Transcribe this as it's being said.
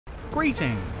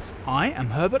Greetings, I am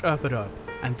Herbert Erpaderp,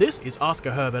 and this is Ask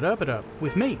a Herbert Erpaderp,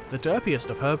 with me, the derpiest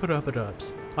of Herbert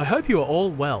Erpaderps. I hope you are all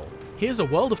well. Here's a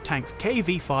World of Tanks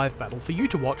KV5 battle for you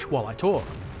to watch while I talk.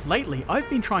 Lately, I've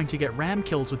been trying to get ram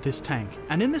kills with this tank,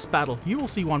 and in this battle you will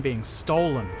see one being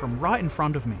stolen from right in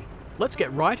front of me. Let's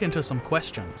get right into some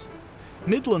questions.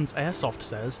 Midlands Airsoft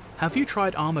says, have you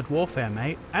tried Armoured Warfare,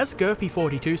 mate? As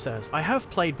Gerpy42 says, I have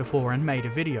played before and made a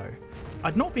video.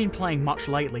 I'd not been playing much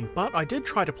lately, but I did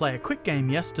try to play a quick game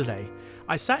yesterday.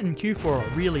 I sat in queue for a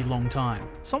really long time,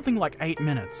 something like 8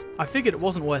 minutes. I figured it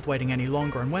wasn't worth waiting any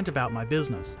longer and went about my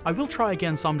business. I will try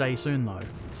again someday soon though.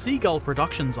 Seagull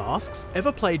Productions asks,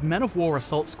 ever played Men of War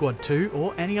Assault Squad 2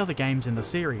 or any other games in the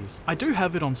series? I do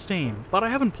have it on Steam, but I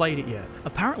haven't played it yet.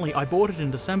 Apparently I bought it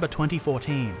in December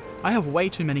 2014. I have way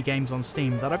too many games on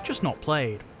Steam that I've just not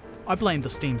played. I blame the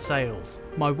Steam sales.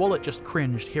 My wallet just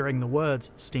cringed hearing the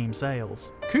words Steam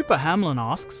sales. Cooper Hamlin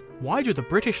asks, why do the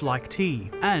British like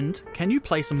tea? And can you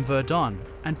play some Verdun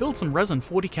and build some resin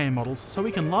 40k models so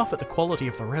we can laugh at the quality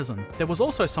of the resin? There was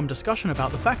also some discussion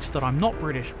about the fact that I'm not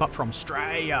British but from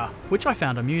Australia, which I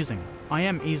found amusing. I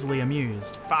am easily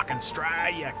amused. Fucking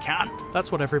Australia, cunt!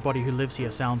 That's what everybody who lives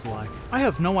here sounds like. I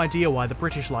have no idea why the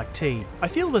British like tea. I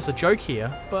feel there's a joke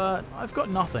here, but I've got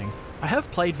nothing. I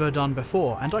have played Verdun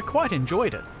before and I quite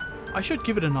enjoyed it. I should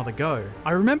give it another go.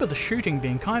 I remember the shooting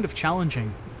being kind of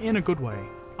challenging, in a good way.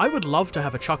 I would love to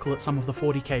have a chuckle at some of the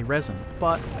 40k resin,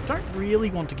 but I don't really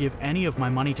want to give any of my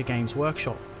money to Games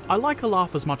Workshop. I like a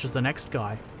laugh as much as the next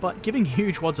guy, but giving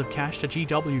huge wads of cash to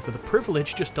GW for the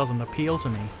privilege just doesn't appeal to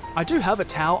me. I do have a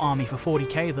Tau army for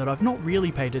 40k that I've not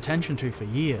really paid attention to for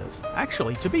years.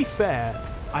 Actually, to be fair,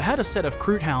 I had a set of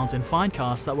Crude Hounds in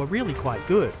Finecast that were really quite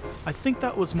good. I think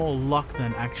that was more luck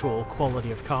than actual quality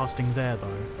of casting there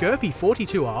though.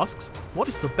 Gerpy42 asks, what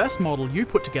is the best model you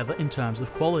put together in terms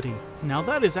of quality? Now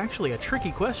that is actually a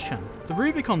tricky question. The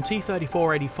Rubicon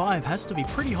T3485 has to be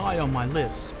pretty high on my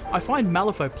list. I find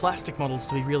Malifaux plastic models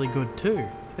to be really good too.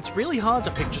 It's really hard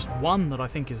to pick just one that I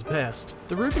think is best.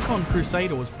 The Rubicon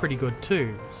Crusader was pretty good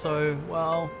too, so,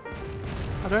 well,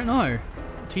 I don't know.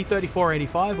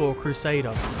 T3485 or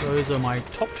Crusader, those are my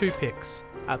top two picks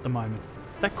at the moment.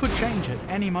 That could change at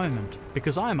any moment,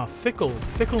 because I am a fickle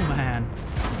man.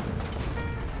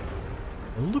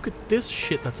 Look at this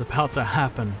shit that's about to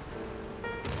happen.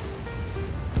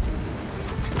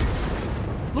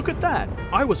 Look at that!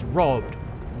 I was robbed.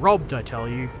 Robbed, I tell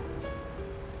you.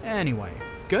 Anyway,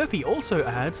 Gerpy also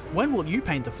adds, when will you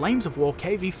paint the Flames of War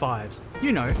KV5s?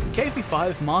 You know,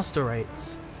 KV5 Master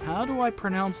 8s. How do I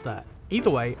pronounce that? Either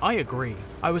way, I agree.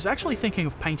 I was actually thinking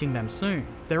of painting them soon.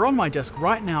 They're on my desk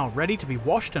right now, ready to be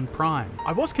washed and primed.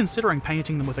 I was considering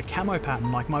painting them with a camo pattern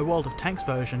like my World of Tanks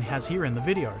version has here in the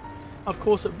video. Of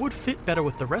course, it would fit better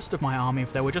with the rest of my army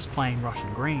if they were just plain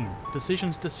Russian green.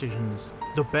 Decisions.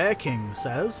 The Bear King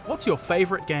says, what's your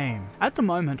favourite game? At the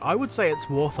moment, I would say it's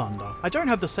War Thunder. I don't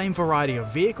have the same variety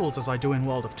of vehicles as I do in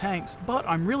World of Tanks, but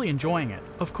I'm really enjoying it.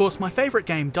 Of course, my favourite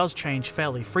game does change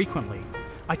fairly frequently.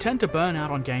 I tend to burn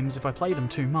out on games if I play them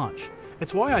too much.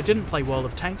 It's why I didn't play World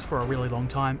of Tanks for a really long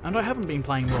time, and I haven't been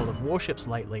playing World of Warships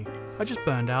lately. I just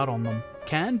burned out on them.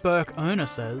 Can Burke Owner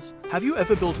says, have you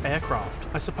ever built aircraft?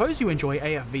 I suppose you enjoy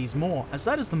AFVs more, as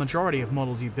that is the majority of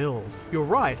models you build. You're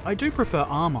right, I do prefer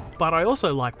armour, but I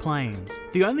also like planes.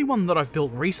 The only one that I've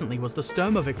built recently was the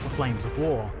Sturmovik for Flames of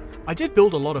War. I did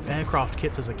build a lot of aircraft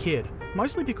kits as a kid,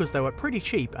 mostly because they were pretty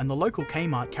cheap and the local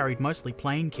Kmart carried mostly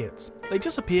plane kits. They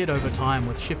disappeared over time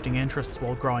with shifting interests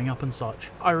while growing up and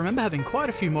such. I remember having quite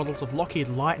a few models of Lockheed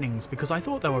Lightnings because I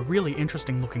thought they were really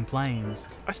interesting looking planes.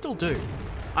 I still do.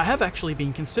 I have actually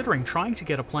been considering trying to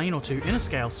get a plane or two in a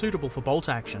scale suitable for bolt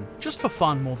action, just for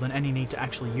fun more than any need to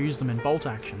actually use them in bolt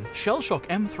action. Shellshock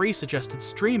M3 suggested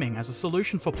streaming as a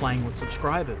solution for playing with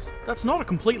subscribers. That's not a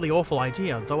completely awful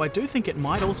idea, though I do think it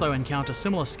might also encounter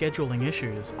similar scheduling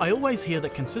issues. I always hear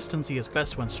that consistency is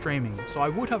best when streaming, so I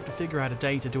would have to figure out a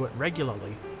day to do it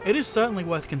regularly. It is certainly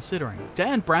worth considering.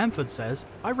 Dan Bramford says,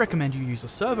 I recommend you use a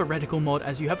server reticle mod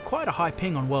as you have quite a high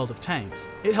ping on World of Tanks.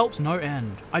 It helps no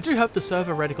end. I do have the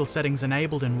server reticle settings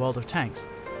enabled in World of Tanks.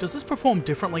 Does this perform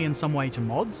differently in some way to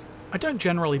mods? I don't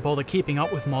generally bother keeping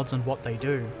up with mods and what they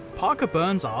do. Parker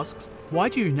Burns asks, why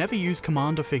do you never use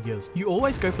commander figures? You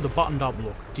always go for the buttoned up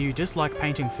look. Do you dislike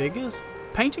painting figures?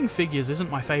 Painting figures isn't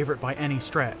my favourite by any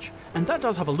stretch, and that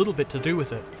does have a little bit to do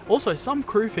with it. Also, some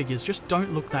crew figures just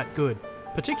don't look that good,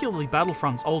 particularly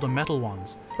Battlefront's older metal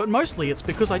ones, but mostly it's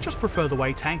because I just prefer the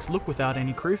way tanks look without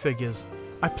any crew figures.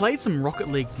 I played some Rocket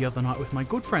League the other night with my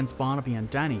good friends Barnaby and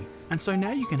Danny, and so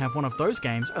now you can have one of those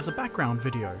games as a background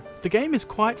video. The game is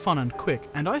quite fun and quick,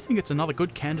 and I think it's another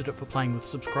good candidate for playing with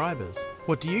subscribers.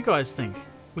 What do you guys think?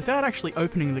 Without actually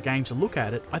opening the game to look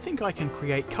at it, I think I can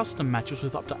create custom matches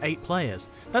with up to 8 players.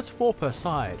 That's 4 per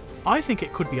side. I think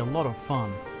it could be a lot of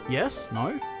fun. Yes?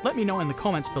 No? Let me know in the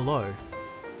comments below.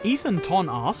 Ethan Ton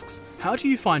asks, how do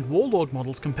you find Warlord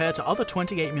models compared to other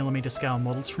 28mm scale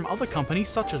models from other companies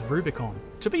such as Rubicon?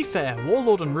 To be fair,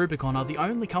 Warlord and Rubicon are the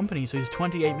only companies whose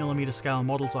 28mm scale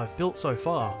models I've built so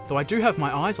far, though I do have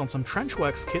my eyes on some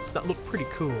Trenchworks kits that look pretty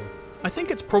cool. I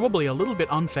think it's probably a little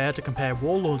bit unfair to compare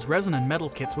Warlord's resin and metal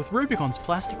kits with Rubicon's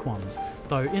plastic ones,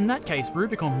 though in that case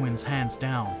Rubicon wins hands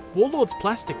down. Warlord's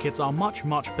plastic kits are much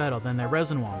better than their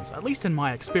resin ones, at least in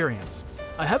my experience.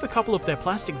 I have a couple of their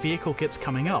plastic vehicle kits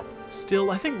coming up. Still,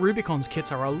 I think Rubicon's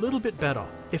kits are a little bit better.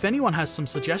 If anyone has some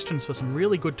suggestions for some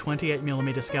really good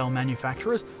 28mm scale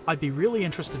manufacturers, I'd be really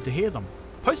interested to hear them.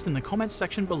 Post in the comments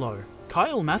section below.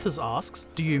 Kyle Mathers asks,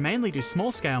 do you mainly do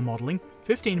small scale modelling,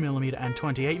 15mm and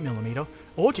 28mm,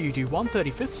 or do you do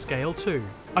 1/35th scale too?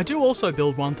 I do also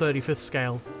build 1/35th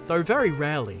scale, though very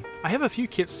rarely. I have a few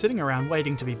kits sitting around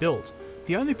waiting to be built.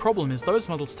 The only problem is those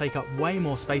models take up way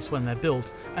more space when they're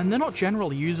built, and they're not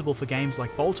generally usable for games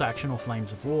like Bolt Action or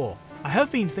Flames of War. I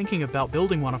have been thinking about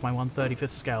building one of my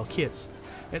 1/35th scale kits.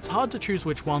 It's hard to choose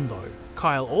which one though.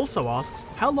 Kyle also asks,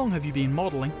 how long have you been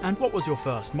modelling and what was your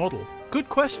first model? Good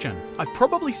question. I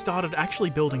probably started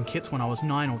actually building kits when I was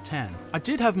 9 or 10. I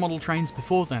did have model trains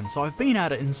before then, so I've been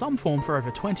at it in some form for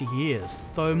over 20 years.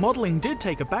 Though modelling did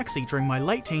take a backseat during my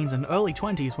late teens and early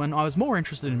 20s when I was more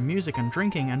interested in music and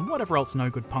drinking and whatever else no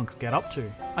good punks get up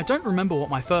to. I don't remember what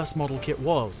my first model kit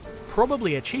was.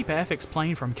 Probably a cheap Airfix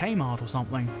plane from Kmart or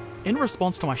something. In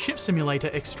response to my Ship Simulator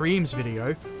Extremes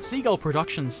video, Seagull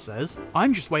Productions says,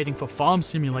 I'm just waiting for Farm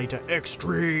Simulator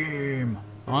Extreme.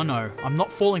 Oh no, I'm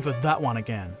not falling for that one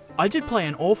again. I did play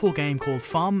an awful game called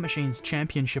Farm Machines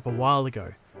Championship a while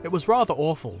ago. It was rather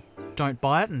awful. Don't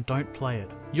buy it and don't play it.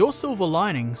 Your Silver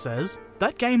Lining says,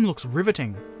 that game looks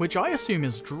riveting, which I assume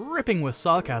is dripping with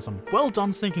sarcasm. Well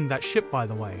done sinking that ship by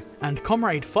the way. And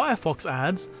Comrade Firefox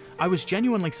adds, I was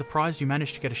genuinely surprised you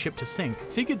managed to get a ship to sink.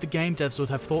 Figured the game devs would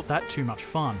have thought that too much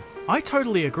fun. I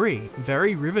totally agree,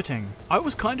 very riveting. I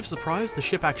was kind of surprised the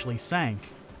ship actually sank.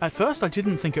 At first I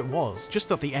didn't think it was, just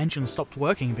that the engine stopped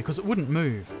working because it wouldn't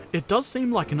move. It does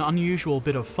seem like an unusual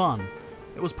bit of fun.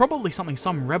 It was probably something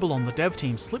some rebel on the dev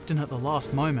team slipped in at the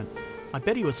last moment. I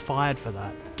bet he was fired for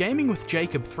that. Gaming with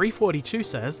Jacob 342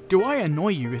 says, do I annoy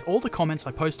you with all the comments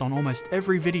I post on almost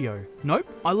every video? Nope,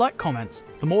 I like comments,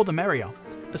 the more the merrier.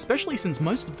 Especially since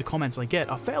most of the comments I get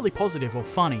are fairly positive or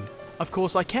funny. Of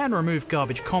course I can remove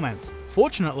garbage comments.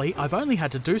 Fortunately, I've only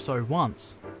had to do so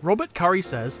once. Robert Curry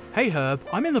says, hey Herb,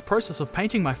 I'm in the process of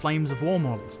painting my Flames of War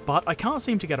models, but I can't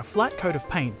seem to get a flat coat of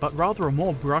paint but rather a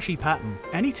more brushy pattern.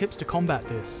 Any tips to combat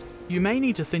this? You may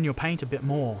need to thin your paint a bit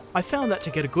more. I found that to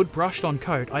get a good brushed on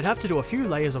coat, I'd have to do a few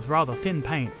layers of rather thin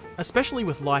paint, especially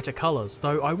with lighter colours,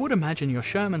 though I would imagine your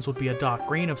Shermans would be a dark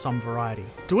green of some variety.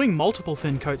 Doing multiple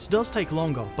thin coats does take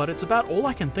longer, but it's about all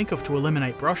I can think of to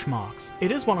eliminate brush marks. It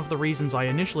is one of the reasons I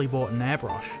initially bought an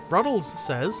airbrush. Ruddles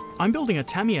says, I'm building a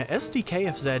Tamiya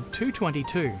SDKFZ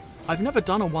 222. I've never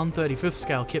done a 1/35th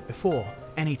scale kit before.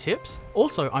 Any tips?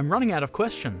 Also, I'm running out of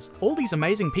questions. All these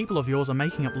amazing people of yours are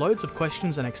making up loads of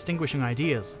questions and extinguishing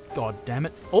ideas. God damn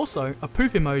it. Also, a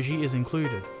poop emoji is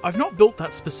included. I've not built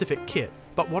that specific kit,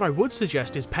 but what I would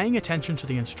suggest is paying attention to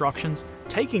the instructions,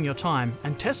 taking your time,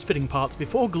 and test fitting parts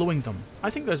before gluing them. I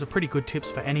think those are pretty good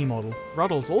tips for any model.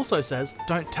 Ruddles also says,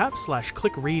 don't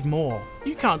tap/click read more.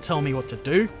 You can't tell me what to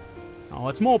do. Oh,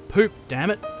 it's more poop, damn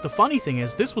it. The funny thing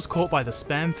is, this was caught by the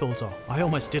spam filter. I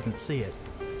almost didn't see it.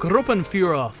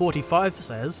 Gruppenführer45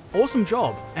 says, awesome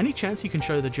job. Any chance you can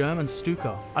show the German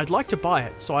Stuka? I'd like to buy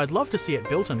it, so I'd love to see it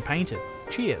built and painted.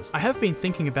 Cheers. I have been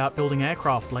thinking about building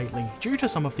aircraft lately, due to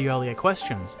some of the earlier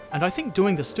questions, and I think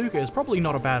doing the Stuka is probably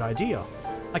not a bad idea.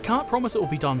 I can't promise it will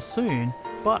be done soon,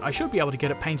 but I should be able to get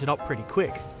it painted up pretty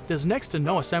quick. There's next to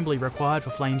no assembly required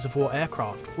for Flames of War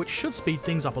aircraft, which should speed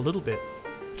things up a little bit.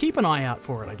 Keep an eye out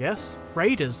for it, I guess.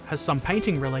 Raiders has some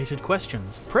painting related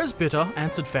questions. Presbyter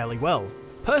answered fairly well.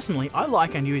 Personally, I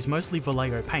like and use mostly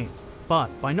Vallejo paints, but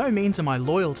by no means am I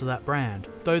loyal to that brand,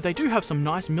 though they do have some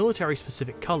nice military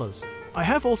specific colours. I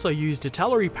have also used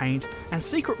Italeri paint and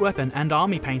Secret Weapon and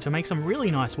Army paint to make some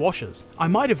really nice washes. I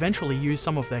might eventually use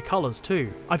some of their colours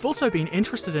too. I've also been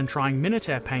interested in trying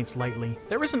Minotaur paints lately.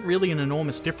 There isn't really an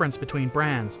enormous difference between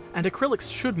brands, and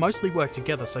acrylics should mostly work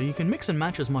together so you can mix and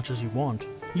match as much as you want.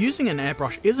 Using an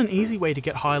airbrush is an easy way to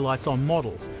get highlights on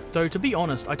models, though to be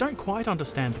honest I don't quite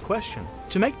understand the question.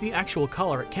 To make the actual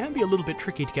colour, it can be a little bit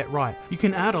tricky to get right. You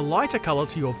can add a lighter colour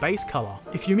to your base colour.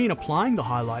 If you mean applying the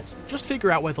highlights, just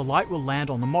figure out where the light will land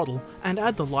on the model and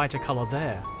add the lighter colour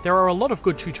there. There are a lot of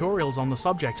good tutorials on the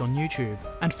subject on YouTube.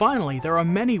 And finally, there are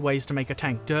many ways to make a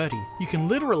tank dirty. You can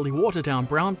literally water down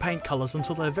brown paint colours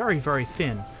until they're very, very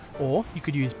thin. Or you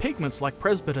could use pigments like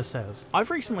Presbyter says. I've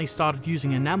recently started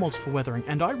using enamels for weathering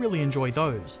and I really enjoy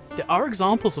those. There are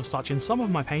examples of such in some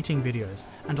of my painting videos,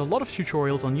 and a lot of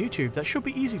tutorials on YouTube that should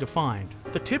be easy to find.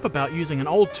 The tip about using an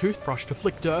old toothbrush to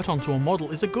flick dirt onto a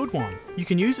model is a good one. You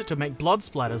can use it to make blood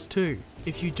splatters too.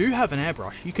 If you do have an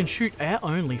airbrush, you can shoot air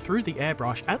only through the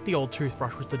airbrush at the old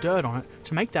toothbrush with the dirt on it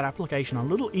to make that application a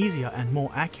little easier and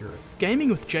more accurate. Gaming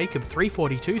with Jacob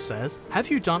 342 says, have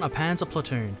you done a Panzer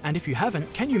platoon? And if you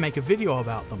haven't, can you make a video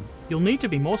about them? You'll need to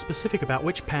be more specific about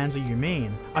which Panzer you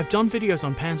mean. I've done videos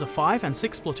on Panzer 5 and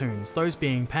 6 platoons, those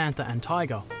being Panther and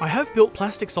Tiger. I have built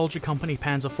Plastic Soldier Company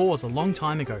Panzer 4s a long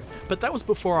time ago, but that was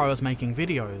before I was making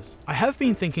videos. I have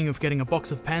been thinking of getting a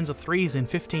box of Panzer 3s in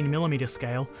 15mm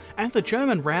scale, and the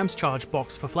German Rams Charge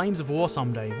box for Flames of War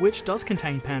someday, which does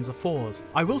contain Panzer 4s.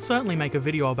 I will certainly make a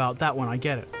video about that when I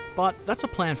get it, but that's a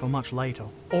plan for much later.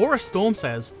 Aura Storm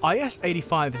says,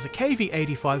 IS-85 is a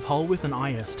KV-85 hull with an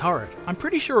IS turret. I'm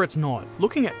pretty sure it's not.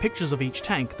 Looking at pictures of each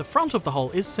tank, the front of the hull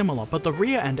is similar, but the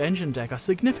rear and engine deck are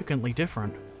significantly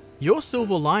different. Your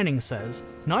Silver Lining says,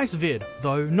 nice vid,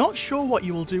 though not sure what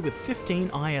you will do with 15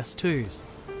 IS-2s.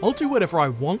 I'll do whatever I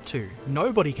want to,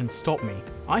 nobody can stop me.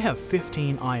 I have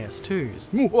 15 IS-2s.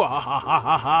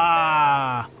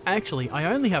 Actually,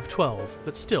 I only have 12,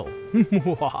 but still.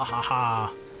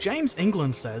 James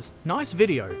England says, nice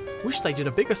video, wish they did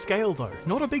a bigger scale though,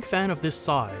 not a big fan of this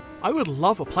side. I would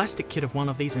love a plastic kit of one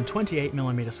of these in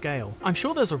 28mm scale. I'm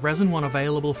sure there's a resin one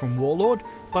available from Warlord,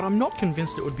 but I'm not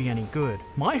convinced it would be any good.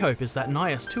 My hope is that an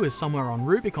IS-2 is somewhere on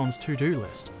Rubicon's to-do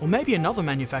list, or maybe another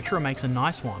manufacturer makes a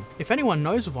nice one. If anyone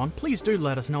knows of one, please do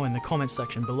let us know in the comments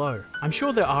section below. I'm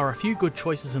sure there are a few good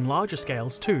choices in larger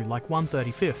scales too, like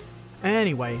 1/35.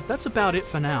 Anyway, that's about it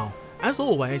for now. As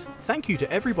always, thank you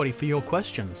to everybody for your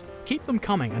questions. Keep them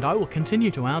coming and I will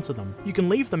continue to answer them. You can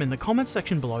leave them in the comments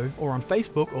section below or on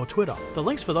Facebook or Twitter. The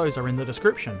links for those are in the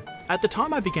description. At the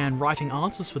time I began writing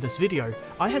answers for this video,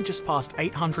 I had just passed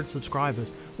 800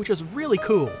 subscribers, which is really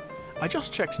cool. I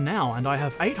just checked now and I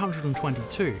have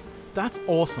 822. That's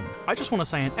awesome. I just want to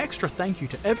say an extra thank you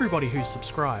to everybody who's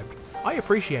subscribed. I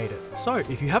appreciate it. So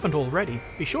if you haven't already,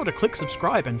 be sure to click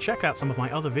subscribe and check out some of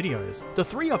my other videos. The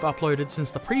 3 I've uploaded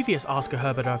since the previous Ask a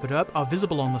Herbert Erpaderp are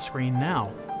visible on the screen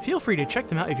now. Feel free to check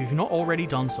them out if you've not already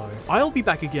done so. I'll be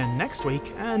back again next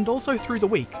week, and also through the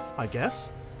week, I guess.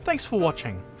 Thanks for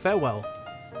watching. Farewell.